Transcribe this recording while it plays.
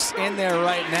in there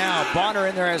right now. Bonner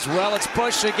in there as well. It's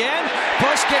Bush again.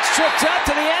 Bush gets tripped up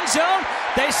to the end zone.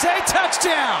 They say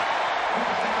touchdown.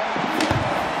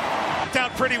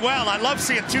 Out pretty well. I love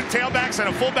seeing two tailbacks and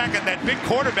a fullback and that big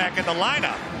quarterback in the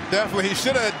lineup. Definitely, he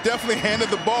should have definitely handed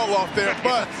the ball off there,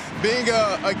 but being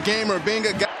a gamer, being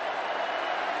a guy.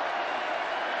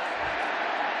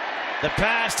 The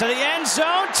pass to the end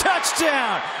zone,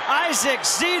 touchdown, Isaac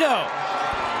Zito.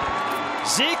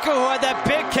 Zico, who had that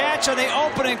big catch on the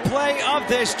opening play of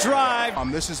this drive.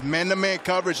 This is man-to-man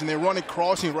coverage, and they're running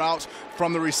crossing routes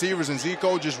from the receivers, and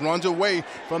Zico just runs away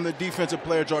from the defensive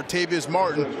player, Jartavius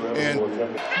Martin. And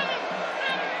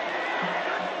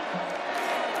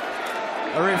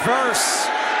a reverse.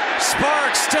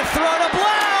 Sparks to throw to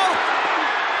Blau.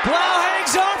 Blau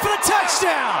hangs on for the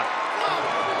touchdown.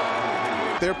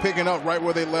 They're picking up right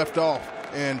where they left off.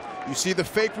 And you see the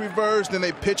fake reverse, then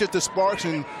they pitch it to Sparks,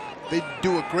 and they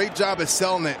do a great job at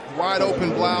selling it. Wide open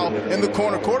Blau in the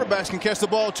corner. Quarterbacks can catch the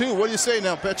ball too. What do you say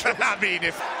now, Petro? I mean,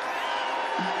 if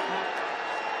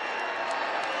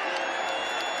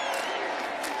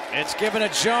it's given to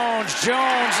Jones.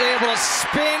 Jones able to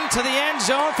spin to the end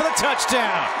zone for the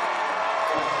touchdown.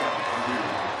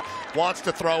 wants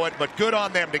to throw it, but good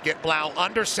on them to get Blau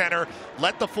under center,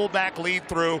 let the fullback lead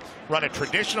through, run a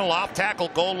traditional off-tackle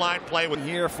goal line play with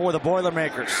here for the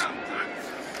Boilermakers.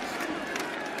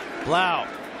 Blau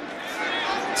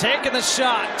taking the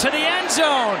shot to the end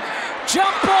zone.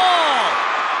 Jump ball.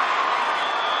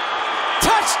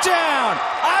 Touchdown.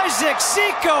 Isaac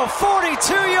Zico,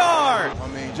 42 yards. I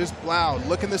mean, just Blau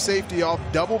looking the safety off,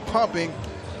 double pumping,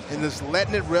 and just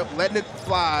letting it rip, letting it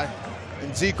fly.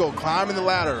 And Zico climbing the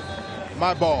ladder.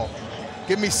 My ball.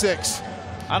 Give me 6.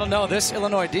 I don't know. This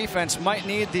Illinois defense might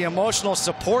need the emotional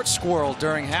support squirrel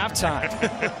during halftime.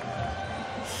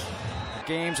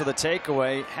 Games with a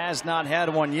takeaway, has not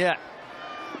had one yet.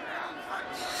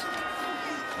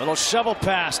 Little shovel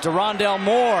pass to Rondell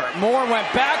Moore. Moore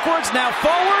went backwards, now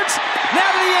forwards,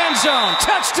 now to the end zone.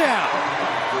 Touchdown.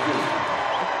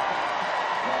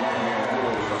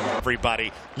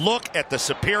 Everybody, look at the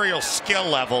superior skill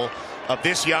level of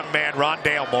this young man,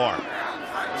 Rondell Moore.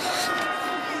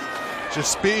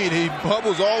 Just speed. He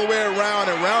bubbles all the way around,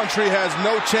 and Roundtree has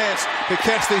no chance to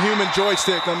catch the human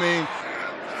joystick. I mean,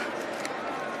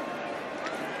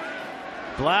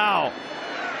 Blau.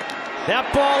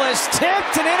 That ball is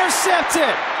tipped and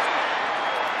intercepted.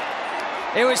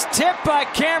 It was tipped by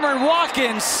Cameron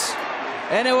Watkins,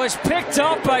 and it was picked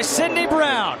up by Sidney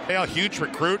Brown. A huge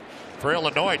recruit for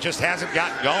Illinois, just hasn't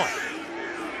gotten going.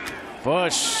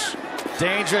 Bush,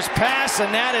 dangerous pass,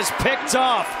 and that is picked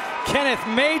off. Kenneth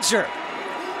Major.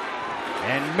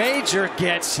 And Major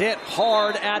gets hit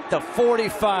hard at the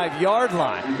 45-yard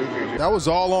line. That was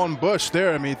all on Bush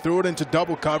there. I mean, he threw it into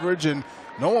double coverage, and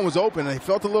no one was open. He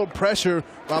felt a little pressure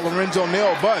by Lorenzo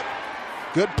Neal, but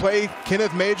good play.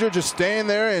 Kenneth Major just staying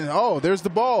there, and oh, there's the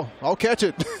ball. I'll catch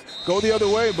it. Go the other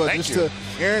way, but just an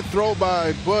errant throw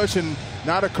by Bush and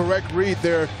not a correct read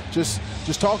there. Just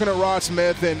talking to Rod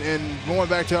Smith and going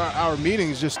back to our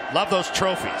meetings. Just love those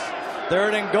trophies.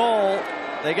 3rd and goal.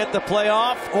 They get the play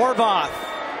off. Horvath.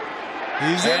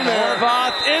 He's in there.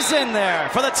 Horvath is in there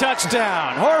for the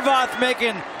touchdown. Horvath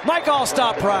making Mike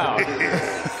Allstott proud.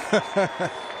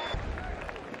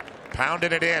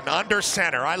 Pounding it in under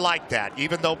center. I like that.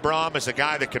 Even though Braum is a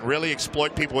guy that can really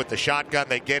exploit people with the shotgun,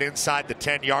 they get inside the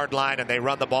 10-yard line and they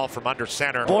run the ball from under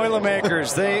center.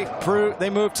 Boilermakers, they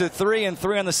moved to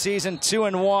 3-3 on the season,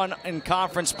 2-1 in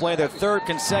conference play, their 3rd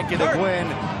consecutive win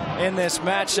in this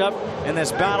matchup, in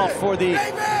this battle for the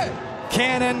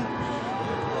Cannon.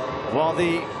 While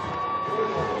the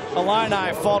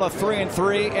Illini fall to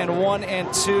 3-3 and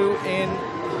 1-2 in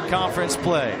conference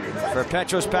play. For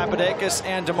Petros Papadakis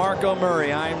and DeMarco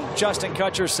Murray, I'm Justin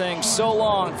Kutcher saying so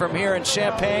long from here in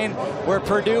Champaign, where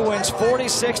Purdue wins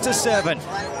 46-7.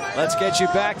 Let's get you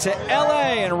back to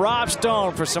LA and Rob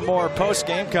Stone for some more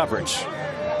post-game coverage.